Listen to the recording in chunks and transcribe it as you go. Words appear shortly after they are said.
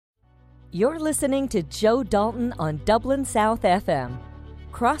You're listening to Joe Dalton on Dublin South FM,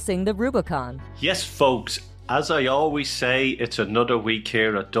 crossing the Rubicon. Yes, folks, as I always say, it's another week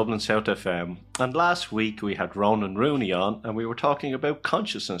here at Dublin South FM. And last week we had Ronan Rooney on and we were talking about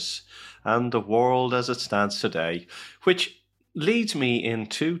consciousness and the world as it stands today, which leads me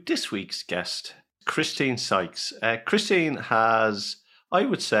into this week's guest, Christine Sykes. Christine has, I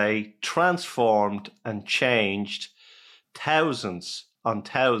would say, transformed and changed thousands on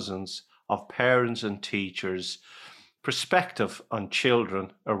thousands of parents and teachers' perspective on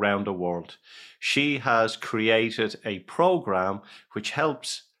children around the world. She has created a program which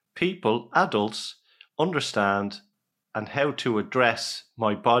helps people, adults, understand and how to address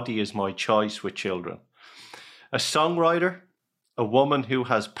my body is my choice with children. A songwriter, a woman who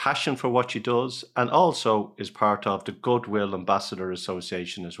has passion for what she does, and also is part of the Goodwill Ambassador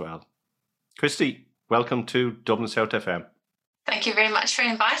Association as well. Christy, welcome to Dublin South FM. Thank you very much for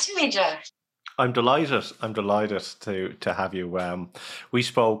inviting me, Joe. I'm delighted to have you. We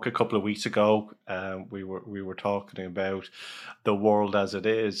spoke a couple of weeks ago. We were talking about the world as it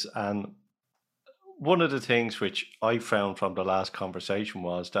is, and one of the things which I found from the last conversation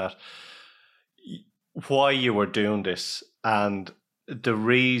was that why you were doing this and the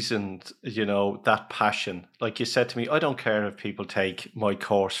reason, you know, that passion. Like you said to me, I don't care if people take my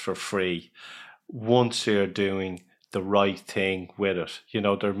course for free once you're doing the right thing with it. You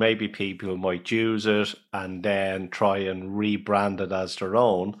know, there may be people who might use it and then try and rebrand it as their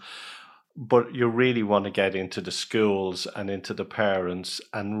own, but you really want to get into the schools and into the parents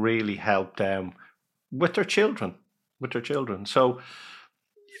and really help them with their children. So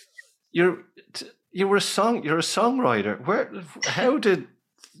you're a songwriter. How did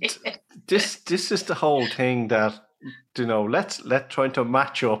this is the whole thing that, you know, let's try to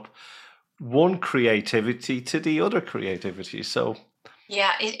match up one creativity to the other creativity. So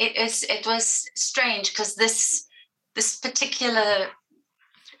yeah, it was strange because this particular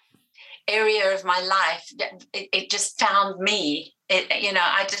area of my life, it just found me.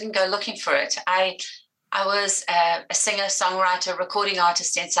 I didn't go looking for it. I was a singer, songwriter, recording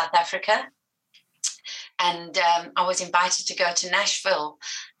artist in South Africa. And I was invited to go to Nashville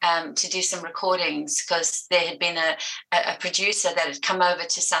to do some recordings because there had been a producer that had come over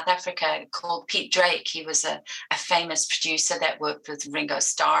to South Africa called Pete Drake. He was a famous producer that worked with Ringo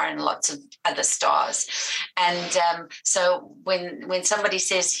Starr and lots of other stars. And so when somebody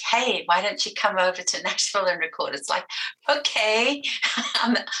says, hey, why don't you come over to Nashville and record? It's like, okay,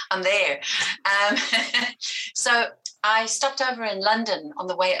 I'm there. So I stopped over in London on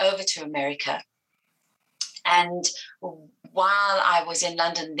the way over to America. And while I was in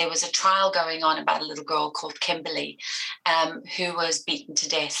London, there was a trial going on about a little girl called Kimberly, who was beaten to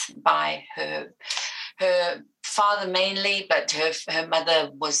death by her father mainly, but her mother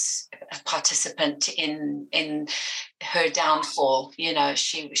was a participant in her downfall. You know,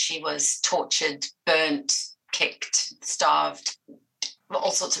 she was tortured, burnt, kicked, starved, all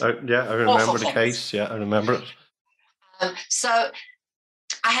sorts of I remember the case. Yeah, I remember it. So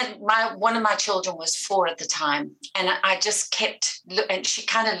I had one of my children was 4 at the time, and I just kept, and she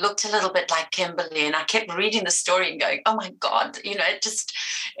kind of looked a little bit like Kimberly, and I kept reading the story and going, oh my God, you know,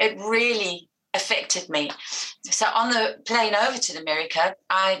 it really affected me. So on the plane over to America,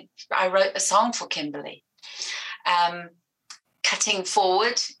 I wrote a song for Kimberly. Cutting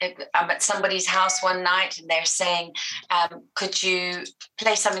forward, I'm at somebody's house one night and they're saying, could you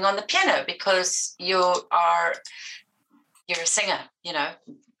play something on the piano because you're a singer, you know,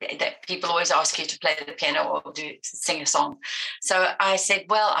 that people always ask you to play the piano or sing a song. So I said,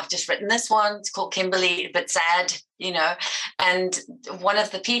 well, I've just written this one. It's called Kimberly, a bit sad, you know. And one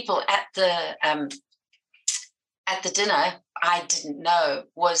of the people at the dinner, I didn't know,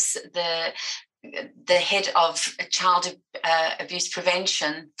 was the head of child abuse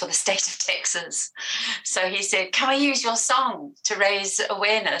prevention for the state of Texas. So he said, can I use your song to raise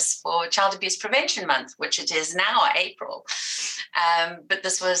awareness for Child Abuse Prevention Month, which it is now, April. But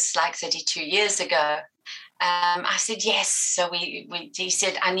this was like 32 years ago. I said, yes. So he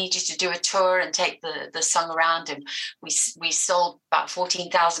said, I need you to do a tour and take the song around. And we sold about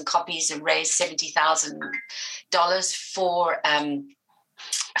 14,000 copies and raised $70,000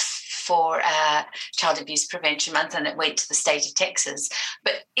 for Child Abuse Prevention Month, and it went to the state of Texas.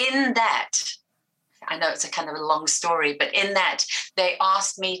 But in that, I know it's a kind of a long story, but in that, they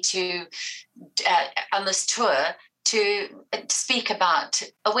asked me to, on this tour, to speak about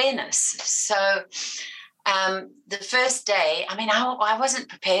awareness. So the first day, I mean, I wasn't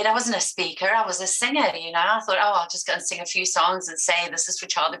prepared. I wasn't a speaker. I was a singer, you know. I thought, I'll just go and sing a few songs and say this is for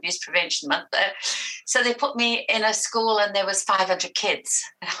Child Abuse Prevention Month. So they put me in a school and there was 500 kids.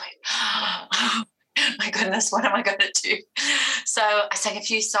 And I went, oh my goodness, what am I going to do? So I sang a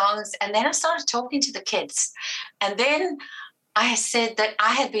few songs, and then I started talking to the kids. And then I said that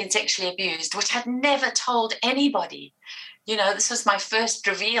I had been sexually abused, which I'd never told anybody. This was my first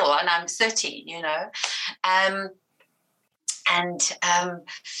reveal, and I'm 30,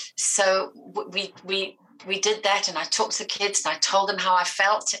 so we did that, and I talked to the kids, and I told them how I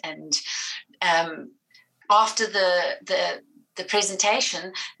felt. And after the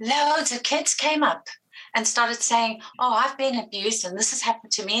presentation, loads of kids came up and started saying, oh, I've been abused, and this has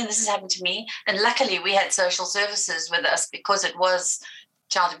happened to me, and this has happened to me. And luckily we had social services with us because it was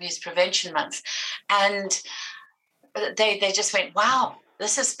Child Abuse Prevention Month. And they just went, wow,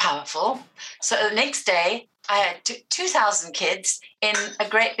 this is powerful. So the next day, I had 2,000 kids in a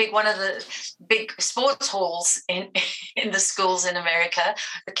great big, one of the big sports halls in the schools in America.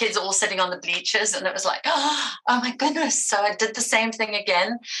 The kids all sitting on the bleachers, and it was like, oh my goodness. So I did the same thing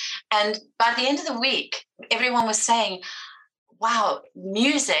again. And by the end of the week, everyone was saying, wow,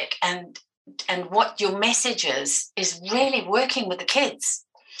 music and what your message is really working with the kids.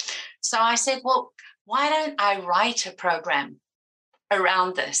 So I said, well, why don't I write a program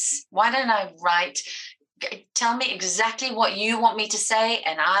around this? Why don't I tell me exactly what you want me to say,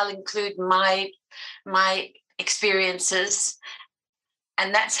 and I'll include my experiences.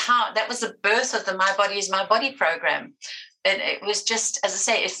 And that was the birth of the My Body is My Body program. And it was just, as I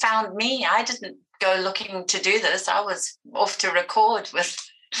say, it found me. I didn't go looking to do this. I was off to record with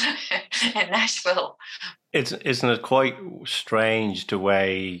in Nashville. Isn't it quite strange the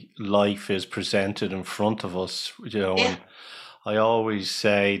way life is presented in front of us? Yeah. And I always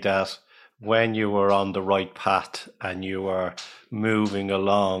say that when you are on the right path and you are moving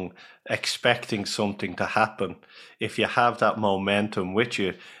along, expecting something to happen, if you have that momentum with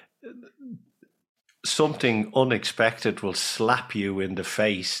you, something unexpected will slap you in the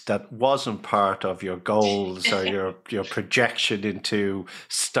face that wasn't part of your goals or your projection into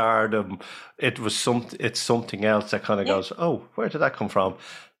stardom. It's something else that kind of goes, oh, where did that come from?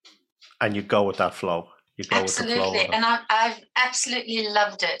 And you go with that flow. Absolutely. With the flow. And I've absolutely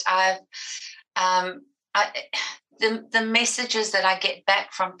loved it. The messages that I get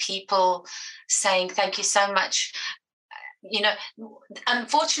back from people saying thank you so much.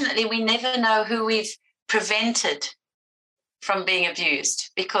 Unfortunately, we never know who we've prevented from being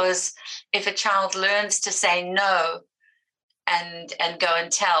abused, because if a child learns to say no and go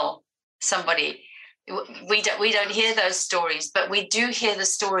and tell somebody, we don't hear those stories, but we do hear the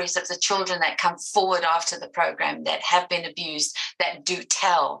stories of the children that come forward after the program that have been abused, that do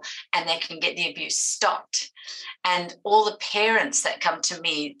tell, and they can get the abuse stopped. And all the parents that come to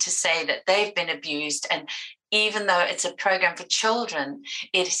me to say that they've been abused, and even though it's a program for children,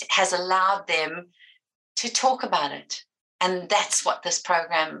 it has allowed them to talk about it. And that's what this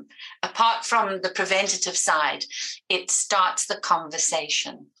program, apart from the preventative side, it starts the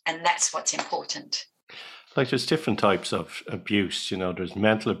conversation. And that's what's important. Like, there's different types of abuse. There's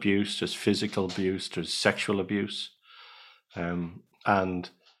mental abuse, there's physical abuse, there's sexual abuse. And,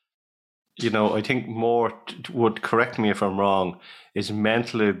 I think more would, correct me if I'm wrong, is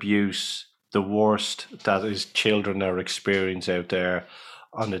mental abuse the worst that is children are experiencing out there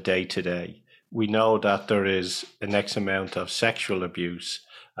on a day-to-day. We know that there is an X amount of sexual abuse,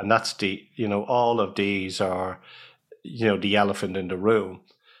 and that's all of these are, the elephant in the room.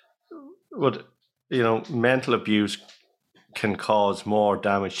 But, mental abuse can cause more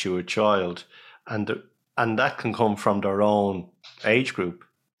damage to a child, and that can come from their own age group.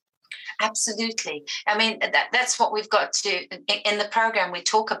 Absolutely. I mean, that's what we've got to, in the program, we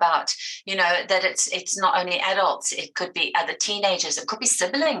talk about, that it's not only adults, it could be other teenagers, it could be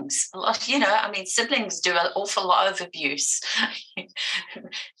siblings. Siblings do an awful lot of abuse.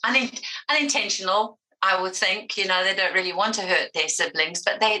 Unintentional, I would think, they don't really want to hurt their siblings,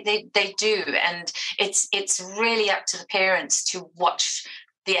 but they do. And it's really up to the parents to watch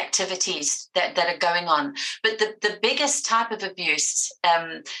the activities that are going on. But the biggest type of abuse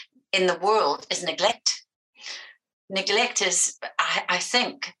in the world is neglect. Neglect is, I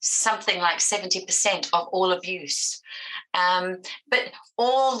think, something like 70% of all abuse. But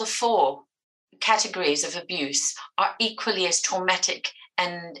all the four categories of abuse are equally as traumatic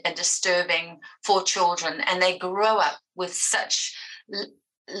and disturbing for children, and they grow up with such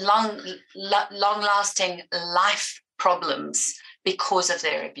long-lasting life problems because of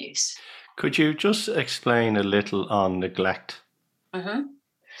their abuse. Could you just explain a little on neglect? Mm-hmm.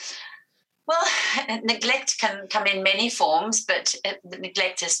 Well, neglect can come in many forms, but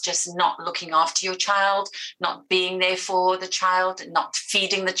neglect is just not looking after your child, not being there for the child, not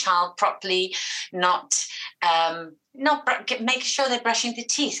feeding the child properly, making sure they're brushing their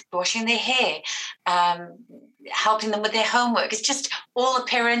teeth, washing their hair, helping them with their homework. It's just all the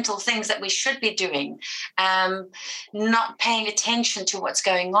parental things that we should be doing, not paying attention to what's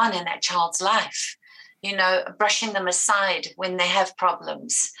going on in that child's life. Brushing them aside when they have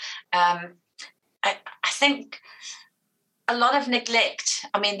problems. I think a lot of neglect,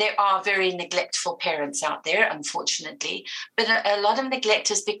 there are very neglectful parents out there, unfortunately, but a lot of neglect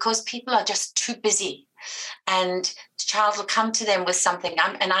is because people are just too busy, and the child will come to them with something.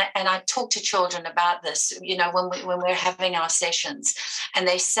 And I talk to children about this, when we're having our sessions, and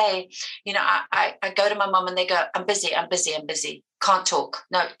they say, I go to my mom and they go, I'm busy, can't talk.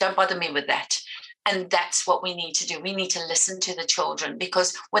 No, don't bother me with that. And that's what we need to do. We need to listen to the children,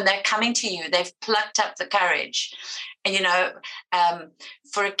 because when they're coming to you, they've plucked up the courage. And,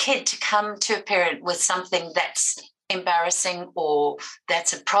 for a kid to come to a parent with something that's embarrassing or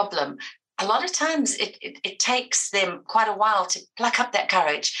that's a problem, a lot of times it takes them quite a while to pluck up that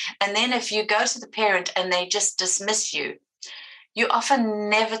courage. And then if you go to the parent and they just dismiss you, you often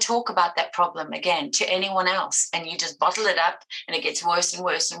never talk about that problem again to anyone else. And you just bottle it up and it gets worse and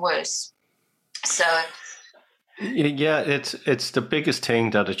worse and worse. So, yeah, it's the biggest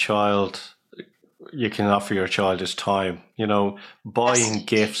thing that you can offer your child is time. Buying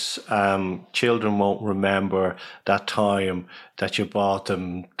gifts. Children won't remember that time that you bought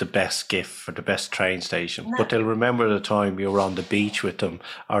them the best gift for the best train station, but they'll remember the time you were on the beach with them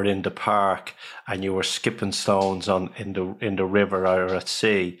or in the park and you were skipping stones in the river or at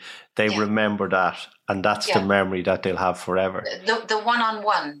sea. They remember that, and that's the memory that they'll have forever. The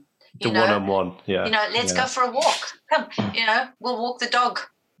one-on-one. One-on-one, yeah. Let's go for a walk. Come, we'll walk the dog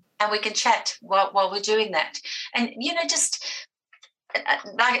and we can chat while we're doing that. And, just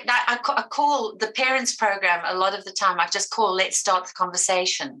I call the parents program a lot of the time, I just call Let's Start the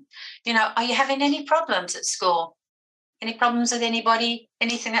Conversation. Are you having any problems at school? Any problems with anybody?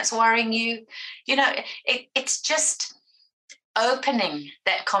 Anything that's worrying you? It's just opening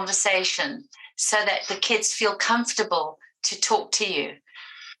that conversation so that the kids feel comfortable to talk to you.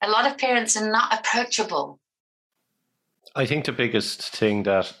 A lot of parents are not approachable. I think the biggest thing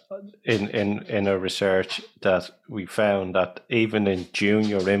that in our research that we found that even in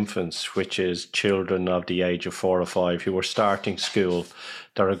junior infants, which is children of the age of 4 or 5 who are starting school,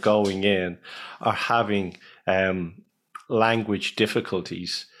 that are going in, are having language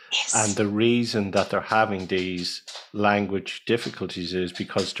difficulties. Yes. And the reason that they're having these language difficulties is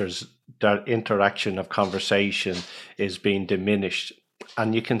because their interaction of conversation is being diminished.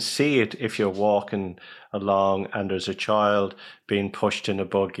 And you can see it if you're walking along and there's a child being pushed in a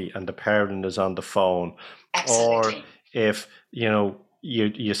buggy and the parent is on the phone. Absolutely. Or if,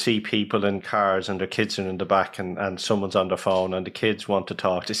 you see people in cars and their kids are in the back and someone's on the phone and the kids want to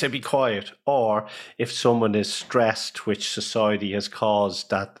talk, they say, be quiet. Or if someone is stressed, which society has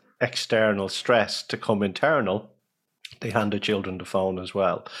caused that external stress to come internal, they hand the children the phone as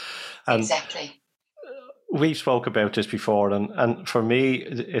well. And exactly. We've spoke about this before, and for me,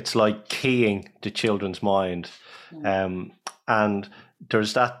 it's like keying the children's mind. And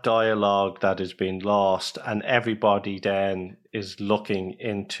there's that dialogue that is being lost, and everybody then is looking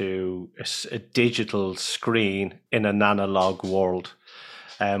into a digital screen in an analog world.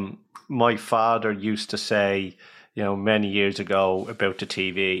 My father used to say, many years ago about the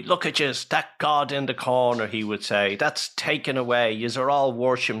TV, look at you, that God in the corner, he would say, that's taken away. Yous are all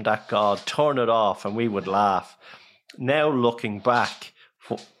worshipping that God, turn it off. And we would laugh. Now looking back,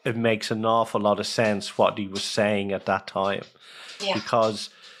 it makes an awful lot of sense what he was saying at that time. Yeah. Because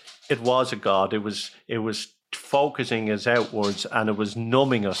it was a God. It was focusing us outwards, and it was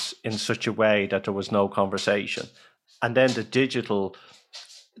numbing us in such a way that there was no conversation. And then the digital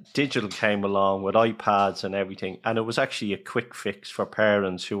came along with iPads and everything, and it was actually a quick fix for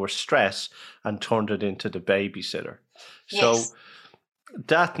parents who were stressed and turned it into the babysitter. Yes. So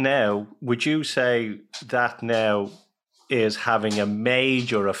that now, would you say that now is having a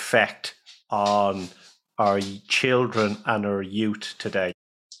major effect on our children and our youth today?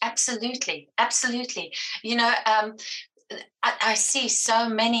 Absolutely. I see so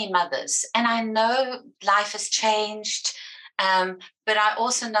many mothers, and I know life has changed. But I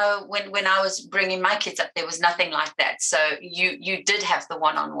also know when I was bringing my kids up, there was nothing like that. So you did have the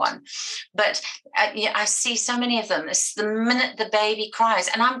one-on-one. But I see so many of them. It's the minute the baby cries,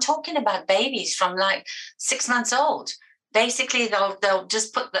 and I'm talking about babies from like 6 months old. Basically, they'll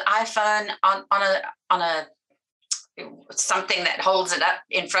just put the iPhone on a something that holds it up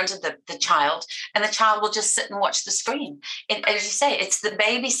in front of the child, and the child will just sit and watch the screen. As you say, it's the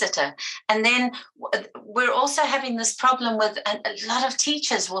babysitter. And then we're also having this problem with a lot of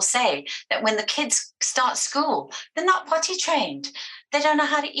teachers will say that when the kids start school, they're not potty trained. They don't know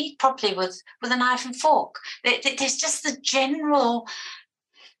how to eat properly with a knife and fork. There's just the general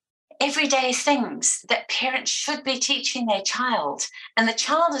everyday things that parents should be teaching their child. And the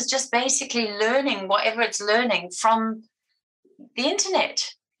child is just basically learning whatever it's learning from the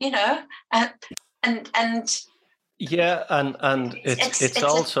internet, and yeah, and it's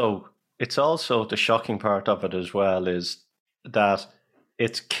also the shocking part of it as well is that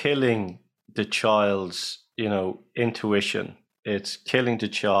it's killing the child's, intuition. It's killing the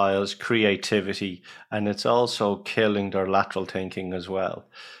child's creativity, and it's also killing their lateral thinking as well.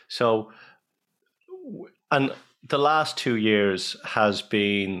 So, and the last 2 years has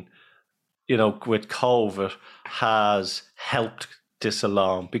been, with COVID, has helped this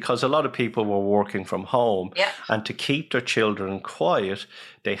along, because a lot of people were working from home, and to keep their children quiet,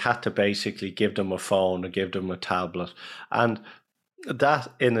 they had to basically give them a phone or give them a tablet. And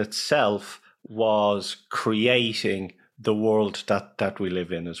that in itself was creating the world that we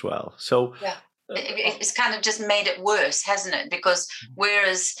live in as well. So it's kind of just made it worse, hasn't it? Because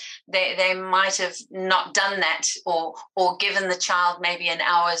whereas they might have not done that or given the child maybe an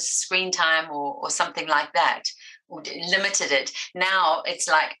hour's screen time or something like that, or limited it, now it's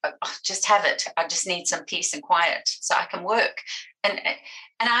like, just have it. I just need some peace and quiet so I can work. And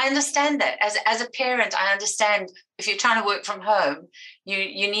I understand that as a parent. I understand if you're trying to work from home,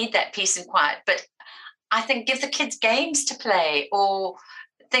 you need that peace and quiet. But I think give the kids games to play or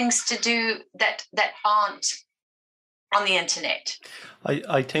things to do that aren't on the internet.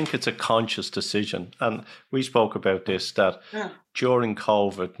 I think it's a conscious decision. And we spoke about this, that during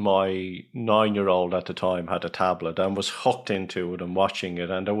COVID, my 9-year-old at the time had a tablet and was hooked into it and watching it.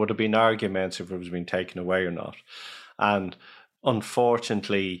 And there would have been arguments if it was being taken away or not. And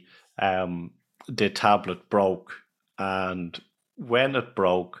unfortunately, the tablet broke. And when it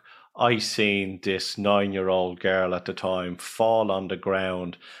broke, I seen this 9-year-old girl at the time fall on the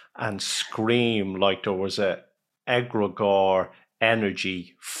ground and scream like there was a egregore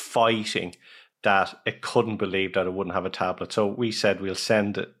energy fighting, that it couldn't believe that it wouldn't have a tablet. So we said we'll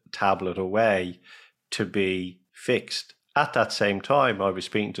send the tablet away to be fixed. At that same time, I was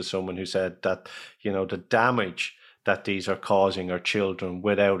speaking to someone who said that, the damage that these are causing our children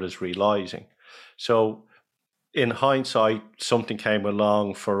without us realizing. So in hindsight, something came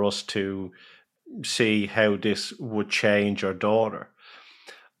along for us to see how this would change our daughter.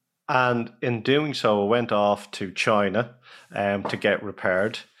 And in doing so, I went off to China to get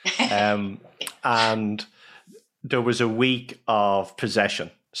repaired. And there was a week of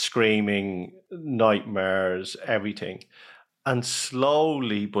possession, screaming, nightmares, everything. And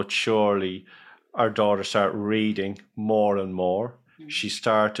slowly but surely, our daughter started reading more and more. She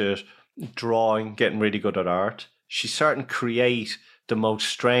started drawing, getting really good at art. She started to create the most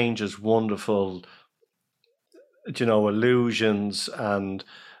strangest, wonderful, illusions, and,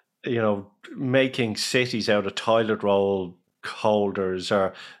 making cities out of toilet roll holders,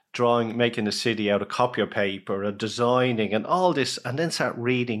 or making a city out of copier paper, or designing, and all this, and then start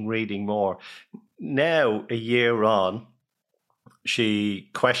reading more. Now, a year on, she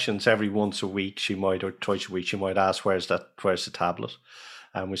questions every once a week, or twice a week, she might ask, where's the tablet?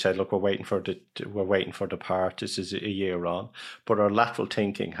 And we said, look, we're waiting for the part. This is a year on, but her lateral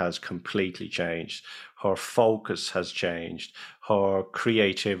thinking has completely changed. Her focus has changed. Her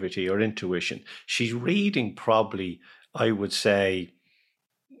creativity, her intuition. She's reading probably, I would say,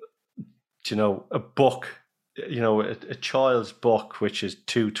 a book, a child's book, which is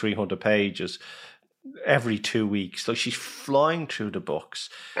 200-300 pages, every 2 weeks. So she's flying through the books.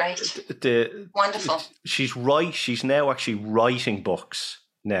 Right. Wonderful. She's now actually writing books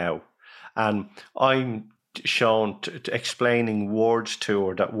now. And I'm shown explaining words to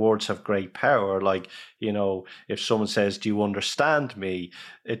her, that words have great power. Like, if someone says, do you understand me?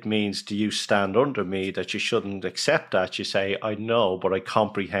 It means, do you stand under me? That you shouldn't accept that. You say, I know, but I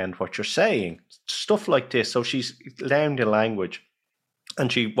comprehend what you're saying. Stuff like this. So she's learning the language,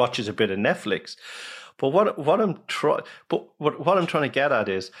 and she watches a bit of Netflix. But what I'm trying to get at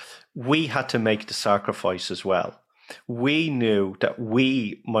is, we had to make the sacrifice as well. We knew that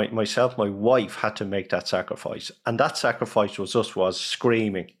myself, my wife, had to make that sacrifice. And that sacrifice was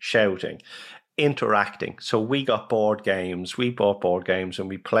screaming, shouting, interacting. So we got board games. We bought board games and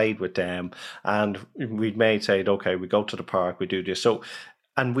we played with them. And we said, okay, we go to the park, we do this. So,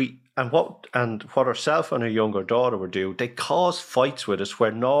 what herself and her younger daughter would do, they cause fights with us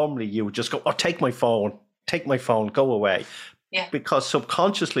where normally you would just go, oh, take my phone. take my phone, go away. Yeah. Because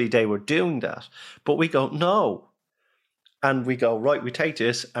subconsciously they were doing that. But we go, no. And we go, right, we take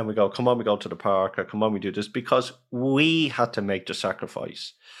this and we go, come on, we go to the park, or come on, we do this, because we had to make the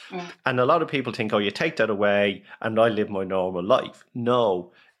sacrifice. And a lot of people think, oh, you take that away and I live my normal life.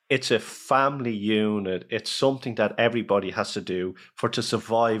 No, it's a family unit. It's something that everybody has to do for the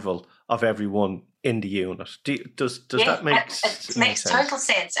survival of everyone in the unit. Does that make sense? It makes total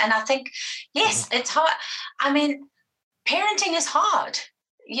sense. And I think, yes, it's hard. I mean, parenting is hard,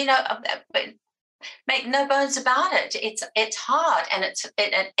 but make no bones about it. It's hard, and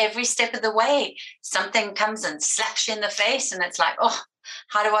at every step of the way, something comes and slaps you in the face, and it's like, oh,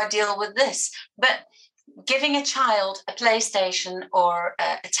 how do I deal with this? But giving a child a PlayStation or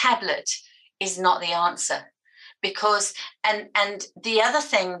a tablet is not the answer, because and the other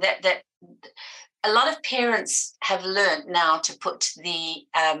thing that a lot of parents have learned now to put the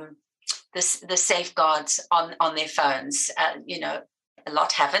safeguards on their phones. A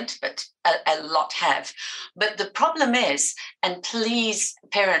lot haven't, but a lot have. But the problem is, and please,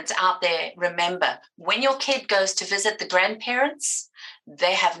 parents out there, remember, when your kid goes to visit the grandparents,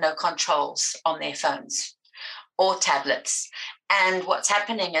 they have no controls on their phones or tablets. And what's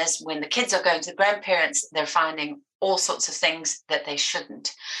happening is when the kids are going to the grandparents, they're finding all sorts of things that they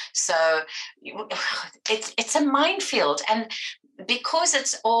shouldn't. So it's a minefield. And because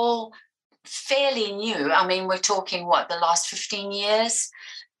it's all fairly new, I mean, we're talking the last 15 years,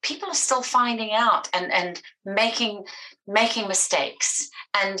 people are still finding out and making mistakes.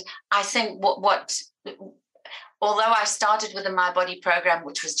 And I think what although I started with the My Body program,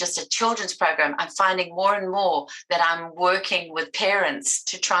 which was just a children's program, I'm finding more and more that I'm working with parents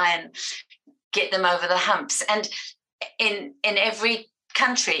to try and get them over the humps. And in every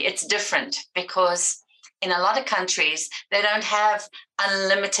country, it's different, because in a lot of countries, they don't have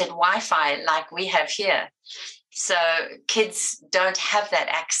unlimited Wi-Fi like we have here. So kids don't have that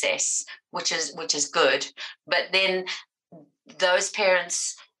access, which is good. But then those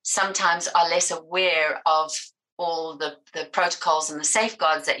parents sometimes are less aware of all the protocols and the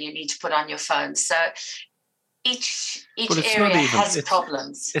safeguards that you need to put on your phone. So each area has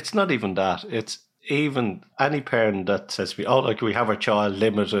problems. It's not even that. It's even any parent that says to me, oh, like we have our child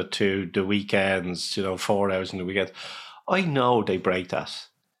limited to the weekends, 4 hours in the weekend. I know they break that.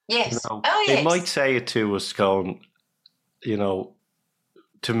 Yes. Yes. They might say it to us going,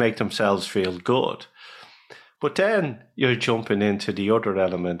 to make themselves feel good. But then you're jumping into the other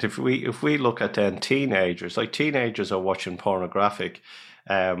element. If we look at then teenagers are watching pornographic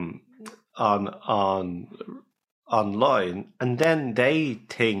online, and then they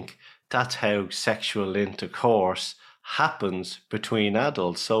think that's how sexual intercourse happens between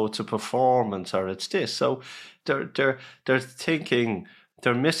adults. So it's a performance, or it's this. So they're thinking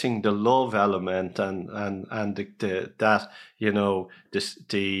they're missing the love element and the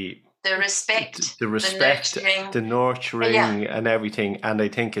respect, the nurturing, and everything, and they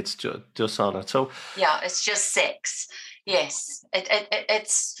think it's just on it. So it's just sex. Yes,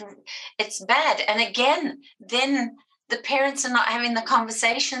 it's bad. And again, then the parents are not having the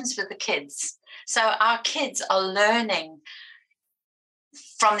conversations with the kids. So our kids are learning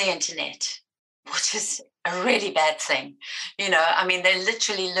from the internet, which is a really bad thing. I mean, they're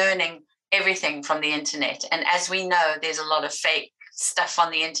literally learning everything from the internet. And as we know, there's a lot of fake stuff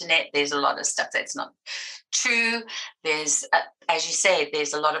on the internet. There's a lot of stuff that's not true. There's, as you say,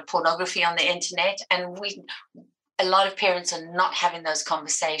 there's a lot of pornography on the internet. And a lot of parents are not having those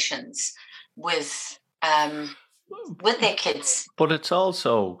conversations with their kids. But it's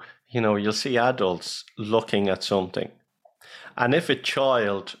also, you'll see adults looking at something. And if a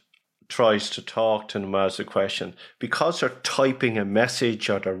child tries to talk to them as a question, because they're typing a message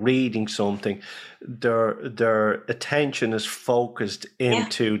or they're reading something, their attention is focused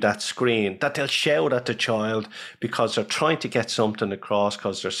into that screen, that they'll shout at the child because they're trying to get something across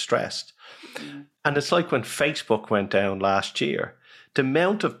because they're stressed. And it's like when Facebook went down last year, the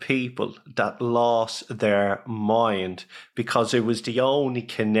amount of people that lost their mind because it was the only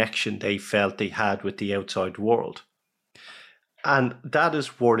connection they felt they had with the outside world. And that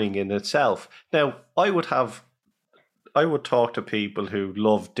is worrying in itself. Now, I would talk to people who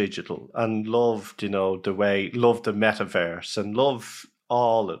love digital and loved, love the metaverse and love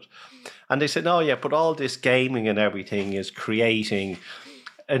all it. And they said, oh yeah, but all this gaming and everything is creating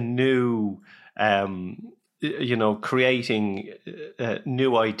a new, creating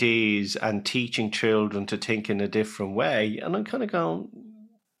new ideas and teaching children to think in a different way. And I'm kind of going,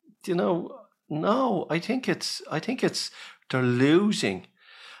 no, I think it's they're losing.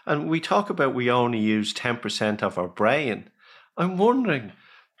 And we talk about we only use 10% of our brain. I'm wondering,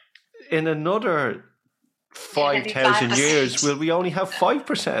 in another 5,000 years will we only have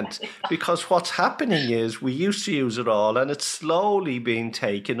 5%, because what's happening is we used to use it all and it's slowly being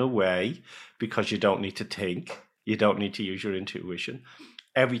taken away, because you don't need to think, you don't need to use your intuition.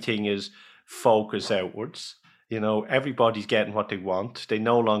 Everything is focused outwards. Everybody's getting what they want. They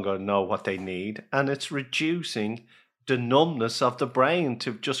no longer know what they need, and it's reducing the numbness of the brain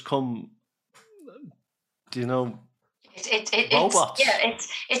to just come, robots.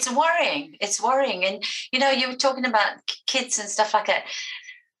 It's worrying. It's worrying. And, you were talking about kids and stuff like that.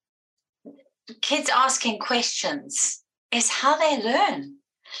 Kids asking questions is how they learn.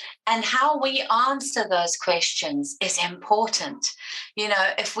 And how we answer those questions is important.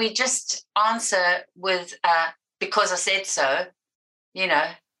 If we just answer with, because I said so,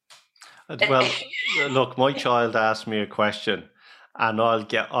 Well, look, my child asked me a question, and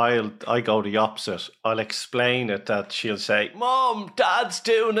I go the opposite. I'll explain it, that she'll say, "Mom, Dad's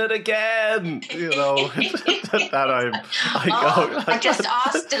doing it again." I just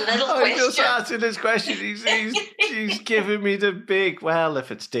asked a little question. I just asked this question. She's giving me the big, well,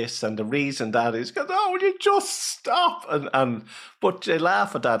 if it's this and the reason that is, because, will you just stop? But they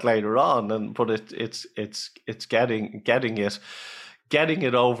laugh at that later on, but it's getting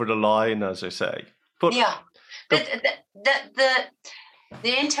it over the line, as I say. But yeah.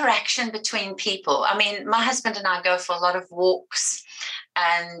 The interaction between people. I mean, my husband and I go for a lot of walks,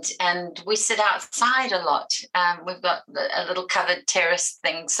 and we sit outside a lot. We've got a little covered terrace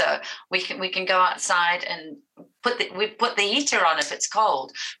thing, so we can go outside and we put the heater on if it's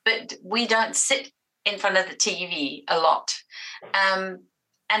cold, but we don't sit in front of the TV a lot.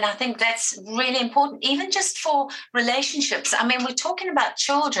 And I think that's really important, even just for relationships. I mean, we're talking about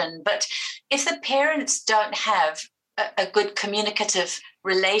children, but if the parents don't have a good communicative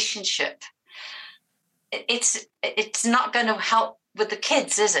relationship, it's not going to help with the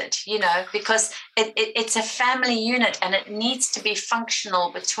kids, is it? Because it's a family unit, and it needs to be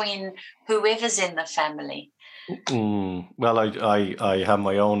functional between whoever's in the family. Well, I have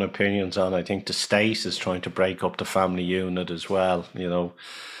my own opinions on. I think the state is trying to break up the family unit as well.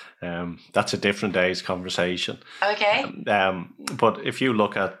 That's a different day's conversation. Okay. But if you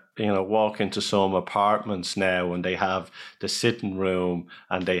look at, walk into some apartments now, and they have the sitting room,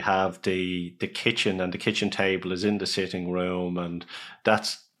 and they have the kitchen, and the kitchen table is in the sitting room, and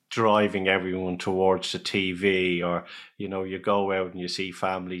that's driving everyone towards the TV. Or, you go out and you see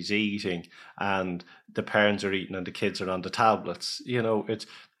families eating, and the parents are eating and the kids are on the tablets. All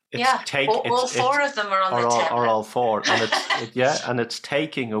four of them are on the tablet. Or all four. And and it's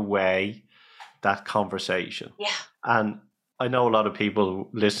taking away that conversation. Yeah. And I know a lot of people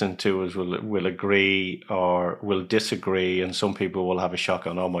listening to us will agree or will disagree, and some people will have a shock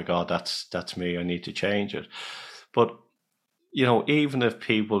on, oh my God, that's me, I need to change it. But even if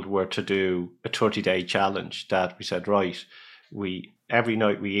people were to do a 30-day challenge, that we said, right, every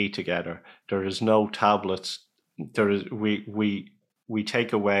night we eat together, there is no tablets. We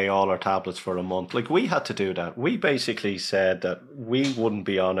take away all our tablets for a month. Like, we had to do that. We basically said that we wouldn't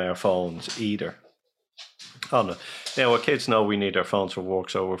be on our phones either. Oh no! Now our kids know we need our phones for work,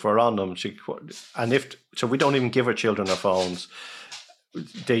 so if we're on them, we don't even give our children our phones.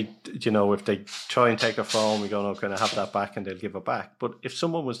 They, if they try and take a phone, we go, no, can I have that back? And they'll give it back. But if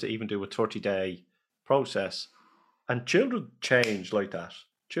someone was to even do a 30-day process, and children change like that,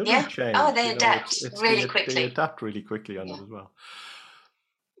 change. Oh, they adapt really quickly. They adapt really quickly on it as well.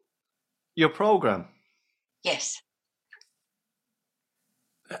 Your program. Yes.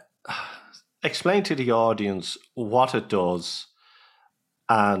 Explain to the audience what it does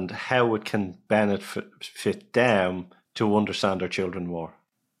and how it can benefit them to understand their children more.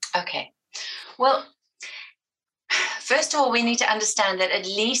 Okay. Well, first of all, we need to understand that at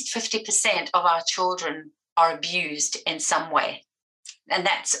least 50% of our children are abused in some way. And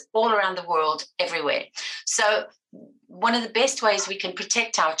that's all around the world, everywhere. So one of the best ways we can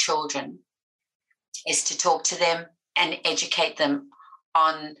protect our children is to talk to them and educate them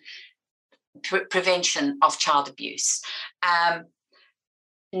on prevention of child abuse.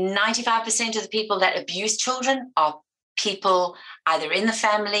 95% of the people that abuse children are people either in the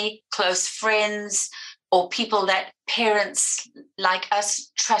family, close friends, or people that parents like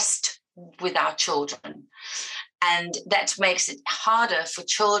us trust with our children. And that makes it harder for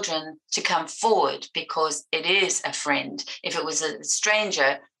children to come forward because it is a friend. If it was a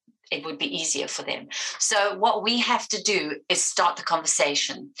stranger, it would be easier for them. So what we have to do is start the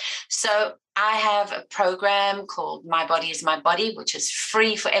conversation. So I have a program called My Body is My Body, which is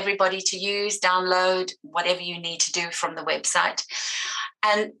free for everybody to use, download, whatever you need to do from the website.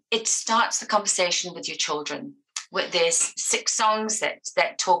 And it starts the conversation with your children. There's 6 songs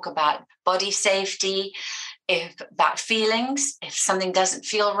that talk about body safety, about feelings. If something doesn't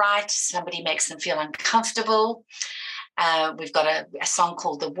feel right, somebody makes them feel uncomfortable. We've got a song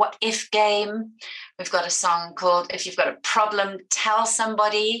called The What If Game. We've got a song called If You've Got a Problem, Tell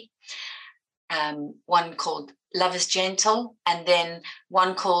Somebody. One called Love is Gentle, and then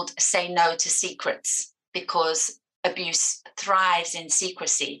one called Say No to Secrets, because abuse thrives in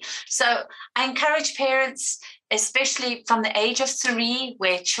secrecy. So I encourage parents, especially from the age of 3,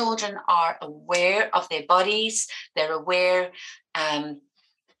 where children are aware of their bodies, they're aware,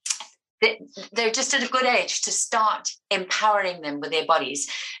 they're just at a good age to start empowering them with their bodies.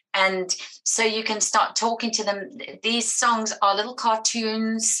 And so you can start talking to them. These songs are little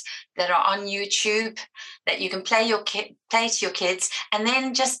cartoons that are on YouTube that you can play to your kids, and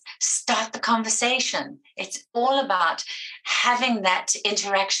then just start the conversation. It's all about having that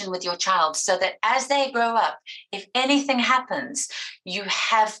interaction with your child, so that as they grow up, if anything happens, you've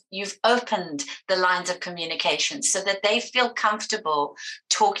opened the lines of communication so that they feel comfortable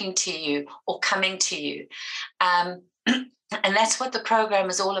talking to you or coming to you. And that's what the program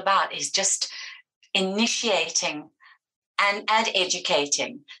is all about, is just initiating and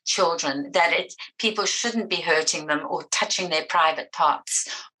educating children that people shouldn't be hurting them or touching their private parts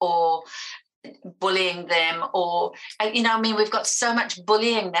or bullying them, or, we've got so much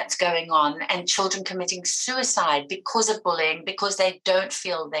bullying that's going on, and children committing suicide because of bullying, because they don't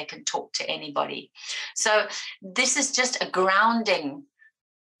feel they can talk to anybody. So this is just a grounding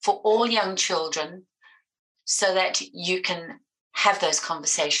for all young children, so that you can have those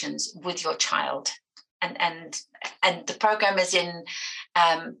conversations with your child. And the program is in,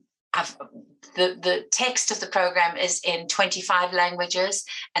 the text of the program is in 25 languages,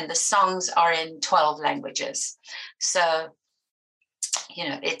 and the songs are in 12 languages. So,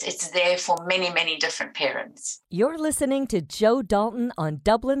 it's there for many, many different parents. You're listening to Joe Dalton on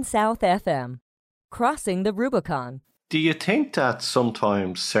Dublin South FM, Crossing the Rubicon. Do you think that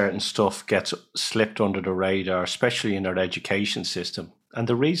sometimes certain stuff gets slipped under the radar, especially in our education system? And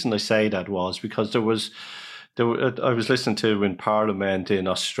the reason I say that was because I was listening to in Parliament in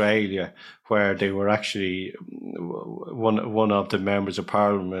Australia, where they were actually, one of the members of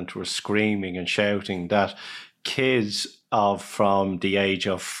Parliament were screaming and shouting that kids from the age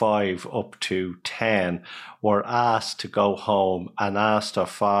of 5 up to 10 were asked to go home and ask their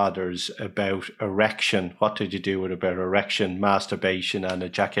fathers about erection. What did you do about erection, masturbation and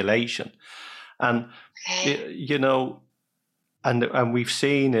ejaculation? And, and we've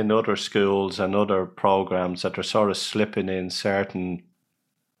seen in other schools and other programs that are sort of slipping in certain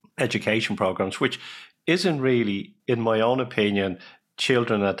education programs, which isn't really, in my own opinion,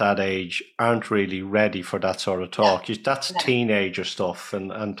 children at that age aren't really ready for that sort of talk. No, that's teenager stuff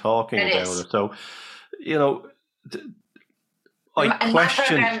and talking about it. So, my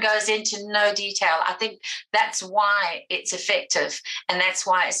program goes into no detail. I think that's why it's effective, and that's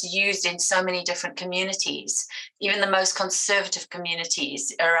why it's used in so many different communities, even the most conservative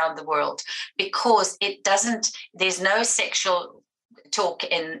communities around the world, because there's no sexual talk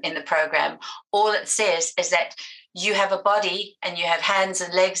in the program. All it says is that you have a body, and you have hands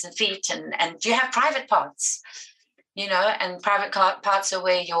and legs and feet, and you have private parts, and private parts are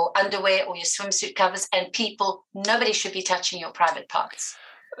where your underwear or your swimsuit covers, and nobody should be touching your private parts.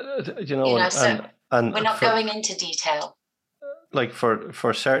 So we're not going into detail. Like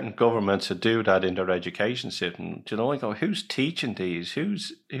for certain governments to do that in their education system, I go, who's teaching these?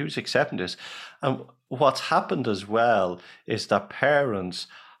 Who's accepting this? And what's happened as well is that parents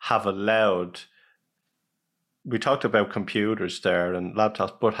have allowed, we talked about computers there and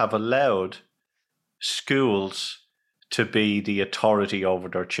laptops, but have allowed schools to be the authority over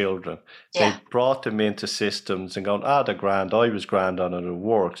their children. Yeah. They brought them into systems and going, they're grand, I was grand on it, it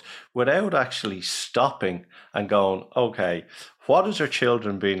works, without actually stopping and going, okay, what is our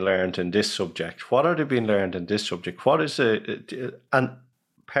children being learned in this subject? What are they being learned in this subject? What is it? And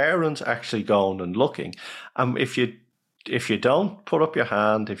parents actually going and looking. If you don't put up your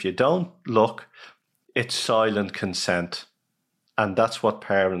hand, if you don't look, it's silent consent. And that's what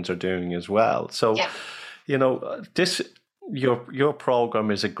parents are doing as well. So, your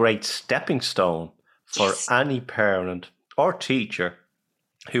program is a great stepping stone for any parent or teacher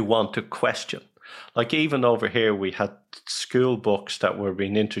who want to question. Like even over here, we had school books that were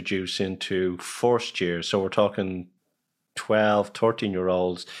being introduced into first year. So we're talking 12,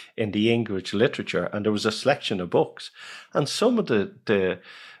 13-year-olds in the English literature. And there was a selection of books. And some of the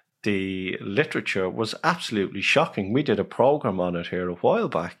literature was absolutely shocking. We did a program on it here a while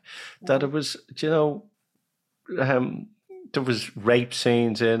back, that it was, there was rape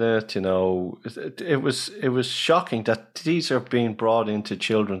scenes in it. It was shocking that these are being brought into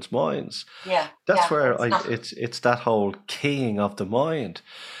children's minds. Yeah, That's where it's that whole keying of the mind.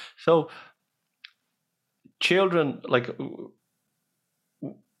 So children, like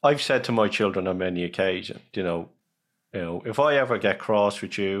I've said to my children on many occasions, if I ever get cross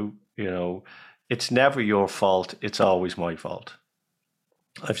with you, it's never your fault. It's always my fault.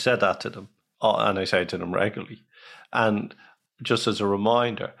 I've said that to them, and I say it to them regularly. And just as a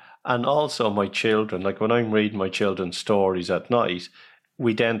reminder, and also my children, like when I'm reading my children's stories at night,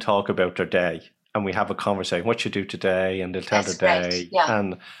 we then talk about their day and we have a conversation. What you do today, and they'll tell their day.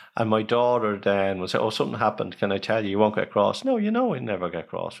 Yeah. And my daughter then will say, "Oh, something happened. Can I tell you? You won't get cross." No, I never get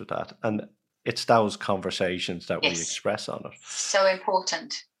cross with that. And it's those conversations that we express on it. So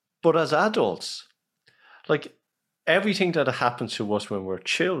important. But as adults, like everything that happens to us when we're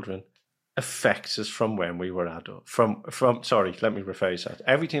children affects us from when we were adults. Sorry, let me rephrase that.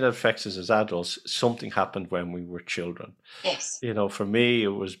 Everything that affects us as adults, something happened when we were children. Yes. For me, it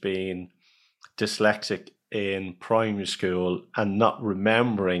was being dyslexic in primary school and not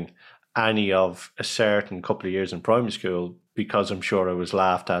remembering any of a certain couple of years in primary school because I'm sure I was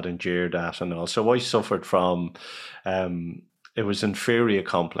laughed at and jeered at and all. So I suffered from, it was inferior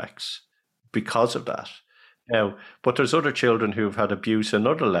complex because of that. Now, but there's other children who've had abuse in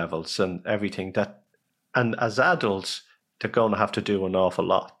other levels and everything and as adults, they're going to have to do an awful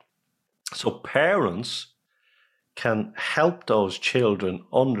lot. So parents can help those children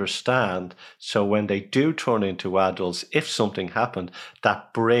understand. So when they do turn into adults, if something happened,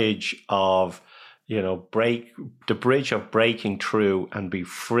 that bridge of, the bridge of breaking through and be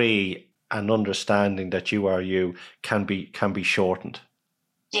free and understanding that you are you can be shortened.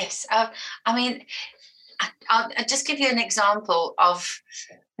 Yes. I'll just give you an example of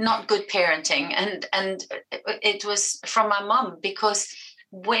not good parenting, and it was from my mum, because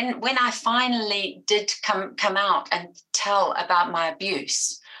when I finally did come out and tell about my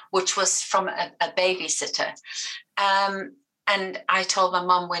abuse, which was from a babysitter, and I told my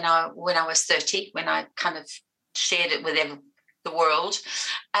mum when I was 30, when I kind of shared it with the world,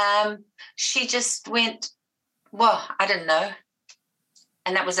 she just went, "Well, I don't know,"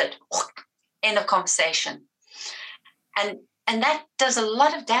 and that was it. End of conversation. And that does a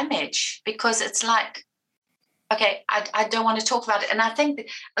lot of damage, because it's like, okay, I don't want to talk about it. And I think that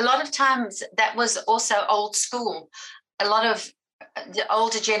a lot of times that was also old school. A lot of the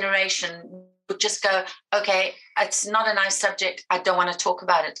older generation would just go, okay, it's not a nice subject, I don't want to talk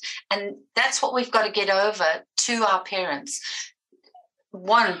about it. And that's what we've got to get over to our parents.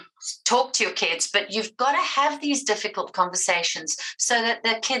 One, talk to your kids, but you've got to have these difficult conversations so that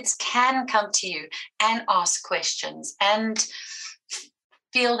the kids can come to you and ask questions and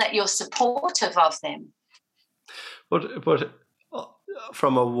feel that you're supportive of them. But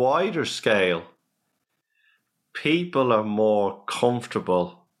from a wider scale, people are more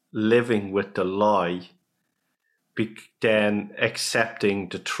comfortable living with the lie than accepting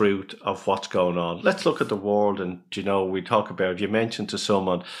the truth of what's going on. Let's look at the world, and we talk about, you mentioned to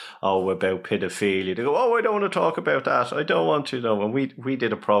someone, about pedophilia. They go, "Oh, I don't want to talk about that. I don't want to know." And we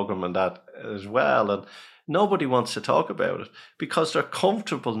did a program on that as well, and nobody wants to talk about it because they're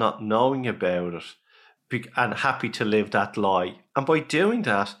comfortable not knowing about it and happy to live that lie. And by doing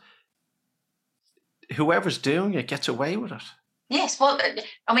that, whoever's doing it gets away with it. Yes, well,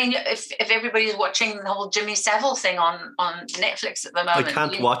 I mean, if everybody's watching the whole Jimmy Savile thing on Netflix at the moment, I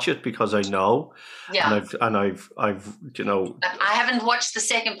can't watch it because I know. Yeah, and I've I haven't watched the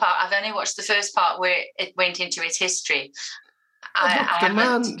second part. I've only watched the first part where it went into its history. The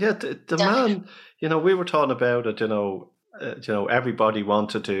man. We were talking about it. Everybody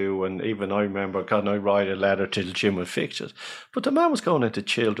wanted to, and even I remember, God, I write a letter to Jim would fix it. But the man was going into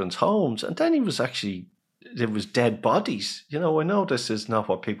children's homes, and then he was actually. There was dead bodies. I know this is not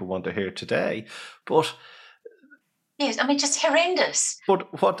what people want to hear today, but yes, I mean, just horrendous.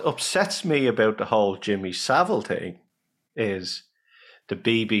 But what upsets me about the whole Jimmy Savile thing is the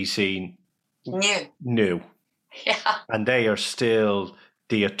BBC knew. Yeah. And they are still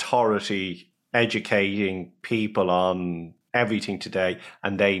the authority educating people on everything today,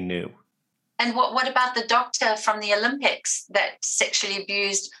 and they knew. And what about the doctor from the Olympics that sexually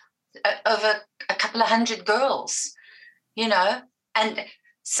abused over a couple of hundred girls, and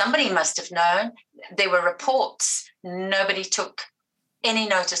somebody must have known. There were reports. Nobody took any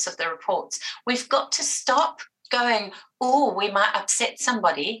notice of the reports. We've got to stop going, "Oh, we might upset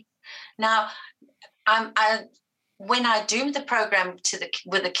somebody." Now, when I do the program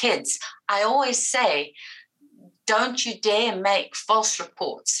with the kids, I always say, don't you dare make false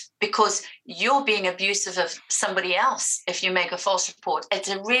reports, because you're being abusive of somebody else if you make a false report. It's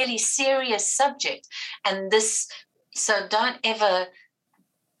a really serious subject. And so don't ever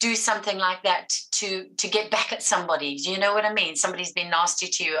do something like that to get back at somebody. Do you know what I mean? Somebody's been nasty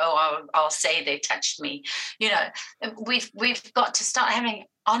to you. Oh, I'll say they touched me. You know, we've got to start having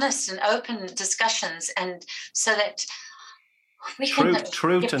honest and open discussions, and so that we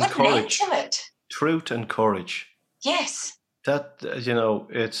truth and courage. Truth and courage. Yes. That, you know,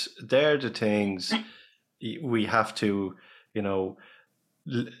 they're the things we have to, you know,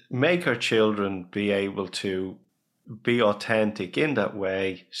 make our children be able to be authentic in that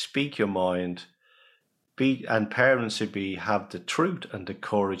way, speak your mind, and parents should have the truth and the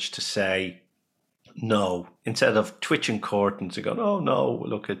courage to say no, instead of twitching curtains and going, oh no,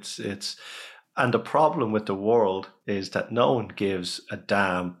 look, it's and the problem with the world is that no one gives a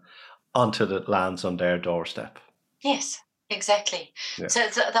damn until it lands on their doorstep. Yes, exactly. Yeah. So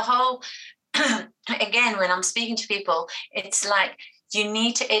the whole, again, when I'm speaking to people, it's like you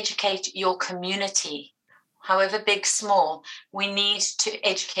need to educate your community, however big, small. We need to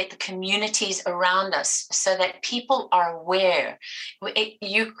educate the communities around us so that people are aware.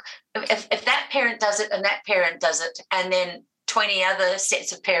 If that parent does it and that parent does it, and then 20 other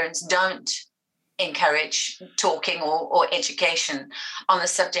sets of parents don't encourage talking or education on the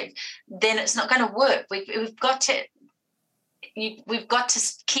subject, then it's not going to work. We've got to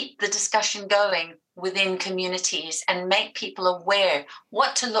keep the discussion going within communities and make people aware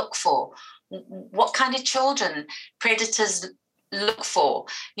what to look for, what kind of children predators look for,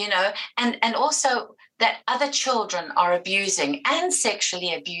 you know, and also that other children are abusing and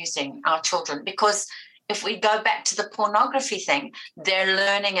sexually abusing our children. Because if we go back to the pornography thing, they're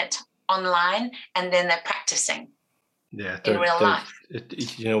learning it online and then they're practicing in real life.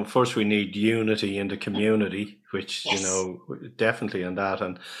 You know, first we need unity in the community, which, yes, you know, definitely in that.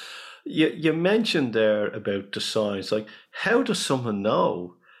 And you mentioned there about the signs, like how does someone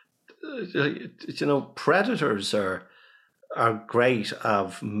know? You know, predators are great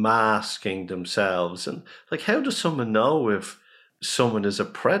at masking themselves, and like how does someone know if someone is a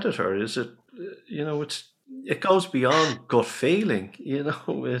predator? Is it, you know, it goes beyond gut feeling, you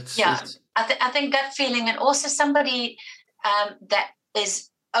know? I think gut feeling, and also somebody that is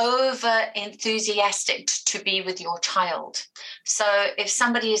over enthusiastic to be with your child. So if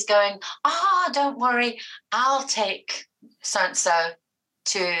somebody is going, don't worry, I'll take so-and-so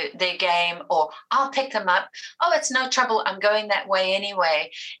to their game, or I'll pick them up. Oh, it's no trouble. I'm going that way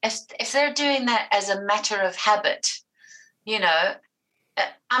anyway. If they're doing that as a matter of habit, you know,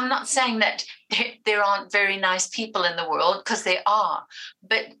 I'm not saying that there aren't very nice people in the world, because there are,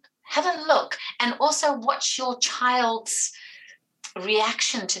 but have a look and also watch your child's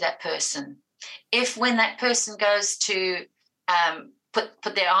reaction to that person. If when that person goes to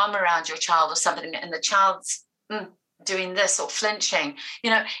put their arm around your child or something, and the child's doing this or flinching, you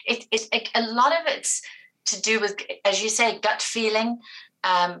know, a lot of it's to do with, as you say, gut feeling,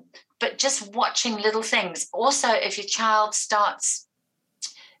 but just watching little things. Also, if your child starts,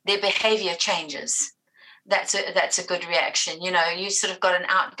 their behavior changes, that's a good reaction. You know, you sort of got an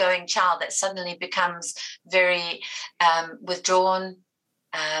outgoing child that suddenly becomes very withdrawn,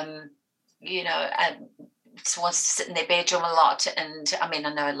 you know, wants to sit in their bedroom a lot. And I mean,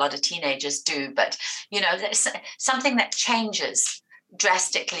 I know a lot of teenagers do, but, you know, there's something that changes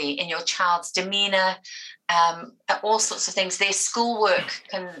drastically in your child's demeanor, all sorts of things. Their schoolwork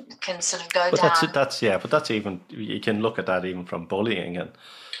can sort of go down. But that's even, you can look at that even from bullying. And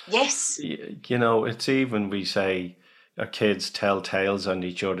yes, you know, it's even, we say our kids tell tales on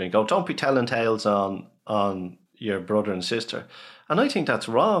each other and go, don't be telling tales on your brother and sister. And I think that's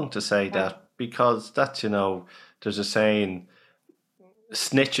wrong to say that, because that's, you know, there's a saying,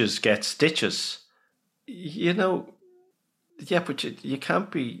 snitches get stitches. You know, yeah, but you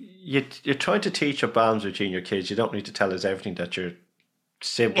can't be, you're trying to teach a balance between your kids. You don't need to tell us everything that your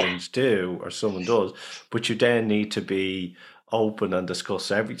siblings do or someone does, but you then need to be open and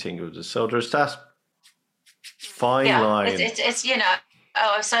discuss everything with us. So there's that fine line. It's you know,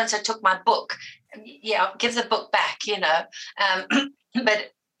 oh, if so-and-so took my book, give the book back, you know.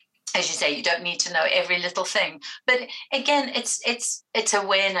 But as you say, you don't need to know every little thing. But again, it's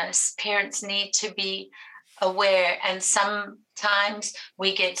awareness. Parents need to be aware, and sometimes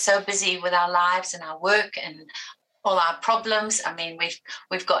we get so busy with our lives and our work and all our problems. I mean,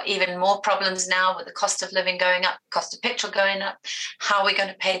 we've got even more problems now with the cost of living going up, cost of petrol going up, how are we going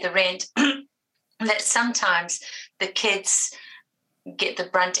to pay the rent, that sometimes the kids get the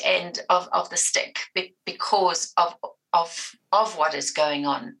brunt end of the stick because of what is going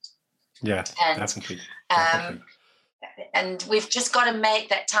on. Yeah, and, definitely. And we've just got to make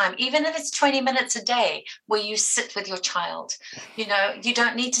that time, even if it's 20 minutes a day where you sit with your child. You know, you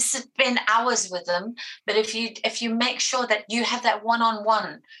don't need to spend hours with them, but if you make sure that you have that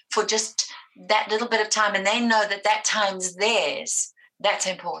one-on-one for just that little bit of time, and they know that time's theirs, that's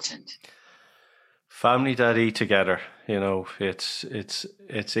important. Family that eat together, you know, it's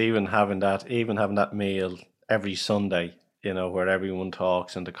even having that meal every Sunday, you know, where everyone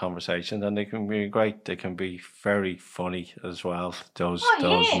talks in the conversation, and they can be great. They can be very funny as well. Those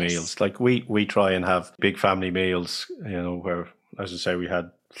meals, like we try and have big family meals, you know, where, as I say, we had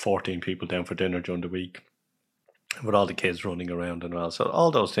 14 people down for dinner during the week, with all the kids running around and all. So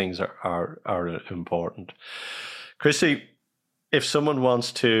all those things are important. Chrissy, if someone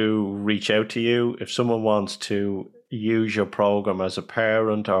wants to reach out to you, if someone wants to use your program as a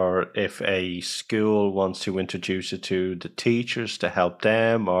parent, or if a school wants to introduce it to the teachers to help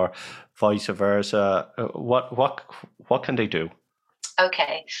them, or vice versa, what can they do?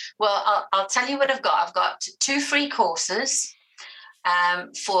 Okay, well, I'll tell you what I've got. I've got 2 free courses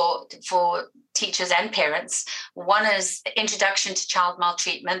for teachers and parents. One is Introduction to Child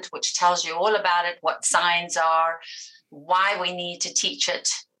Maltreatment, which tells you all about it, what signs are, why we need to teach it,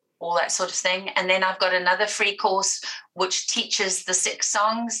 all that sort of thing. And then I've got another free course which teaches the 6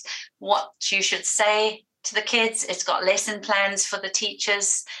 songs, what you should say to the kids. It's got lesson plans for the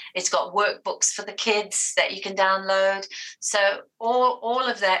teachers. It's got workbooks for the kids that you can download. So all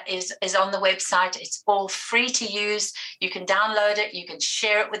of that is on the website. It's all free to use. You can download it. You can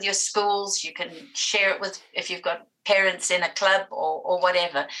share it with your schools. You can share it with, if you've got parents in a club or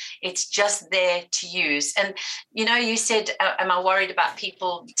whatever. It's just there to use. And, you know, you said, am I worried about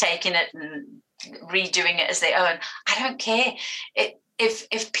people taking it and redoing it as their own? I don't care.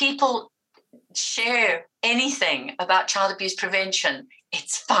 If people share anything about child abuse prevention,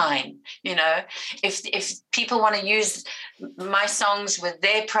 it's fine. You know, if people want to use my songs with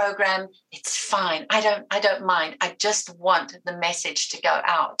their program, it's fine. I don't mind. I just want the message to go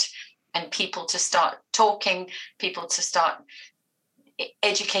out and people to start talking, people to start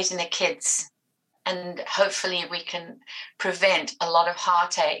educating their kids, and hopefully we can prevent a lot of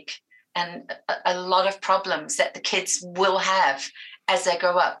heartache and a lot of problems that the kids will have as they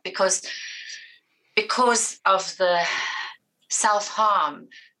grow up, because of the self-harm.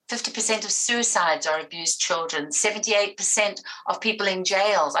 50% of suicides are abused children. 78% of people in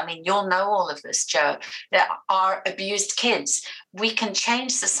jails, I mean, you'll know all of this, Joe, that are abused kids. We can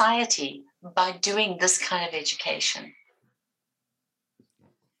change society by doing this kind of education.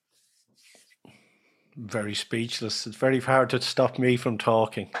 Very speechless. It's very hard to stop me from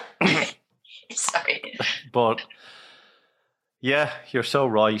talking. Sorry. But yeah, you're so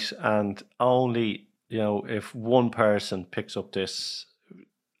right. And only, you know, if one person picks up this,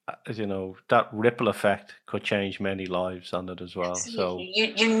 you know, that ripple effect could change many lives on it as well. Absolutely. So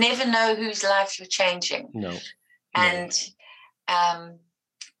you never know whose life you're changing. No. And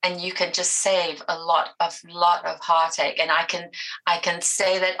you can just save a lot of heartache. And I can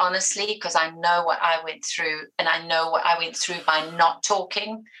say that honestly, because I know what I went through, and I know what I went through by not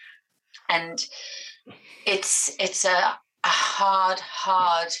talking. And it's a hard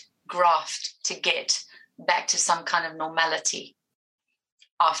graft to get back to some kind of normality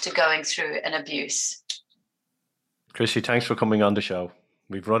after going through an abuse. Chrissy, thanks for coming on the show.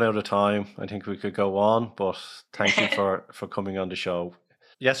 We've run out of time. I think we could go on, but thank you for coming on the show.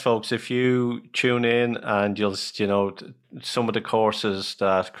 Yes, folks, if you tune in, and you'll, you know, some of the courses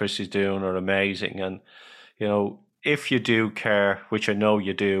that Chrissy's doing are amazing. And, you know, if you do care, which I know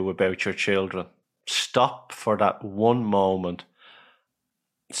you do, about your children, stop for that one moment,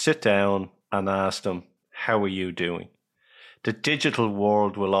 sit down and ask them, how are you doing? The digital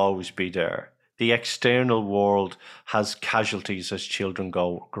world will always be there. The external world has casualties as children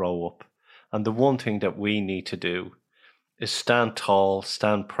grow up. And the one thing that we need to do is stand tall,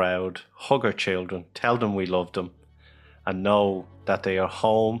 stand proud, hug our children, tell them we love them, and know that they are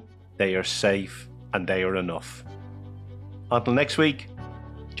home, they are safe, and they are enough. Until next week,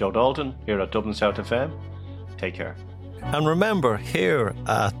 Joe Dalton here at Dublin South FM. Take care. And remember, here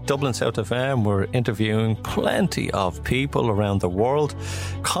at Dublin South FM, we're interviewing plenty of people around the world,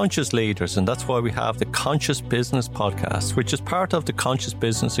 conscious leaders, and that's why we have the Conscious Business Podcast, which is part of the Conscious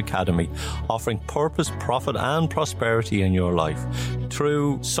Business Academy, offering purpose, profit and prosperity in your life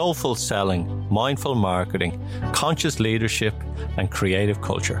through soulful selling, mindful marketing, conscious leadership and creative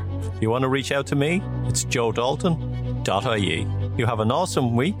culture. If you want to reach out to me, it's joedalton.ie. You have an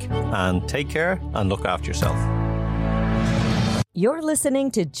awesome week, and take care and look after yourself. You're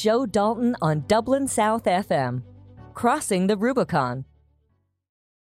listening to Joe Dalton on Dublin South FM. Crossing the Rubicon.